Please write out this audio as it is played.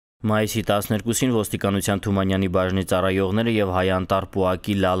Մայիսի 12-ին ոստիկանության Թումանյանի բաժնի ծառայողները եւ հայ-անտառ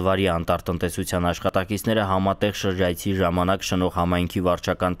պուակի Լալվարի անտառտնտեսության աշխատակիցները համատեղ շրջայցի ժամանակ շնող համայնքի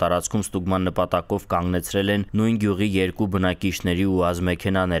վարչական տարածքում ստուգման նպատակով կանգնեցրել են նույն գյուղի երկու բնակիչների ՈՒԱԶ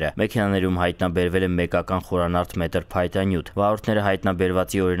մեքենաները։ Մեքենաներում հայտնաբերվել է մեկական խորանարդ մետր փայտանյութ։ Վարորդները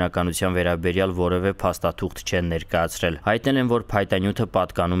հայտնաբերվածի օրինականության վերաբերյալ որևէ փաստաթուղթ չեն ներկայացրել։ Հայտնել են, որ փայտանյութը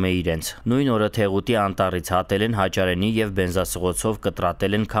պատկանում է իրենց։ Նույն օրը Թեղուտի անտառից հատել են հաճարենի եւ բենզասղոցով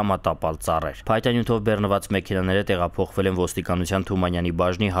կտրատել են տապալ ծառեր։ Փայտանյութով բեռնված մեքենաները տեղափոխվել են ոստիկանության Թումանյանի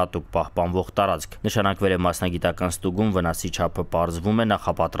բաժնի հատուկ պահպանվող տարածք։ Նշանակվել է մասնագիտական ստուգում, վնասի չափը պարզվում է,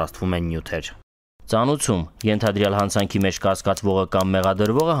 նախապատրաստվում են նյութեր։ Ծանուցում ենթադրյալ հանցանքի մեջ կասկածվողը կամ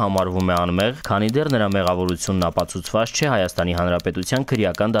մեղադրվողը համարվում է անմեղ, քանի դեռ նրա մեղավորությունն ապացուցված չէ Հայաստանի Հանրապետության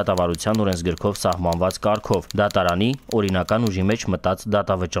քրեական դատավարության օրենսգրքով սահմանված կարգով՝ դատարանի օրինական ուժի մեջ մտած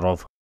դատավճռով։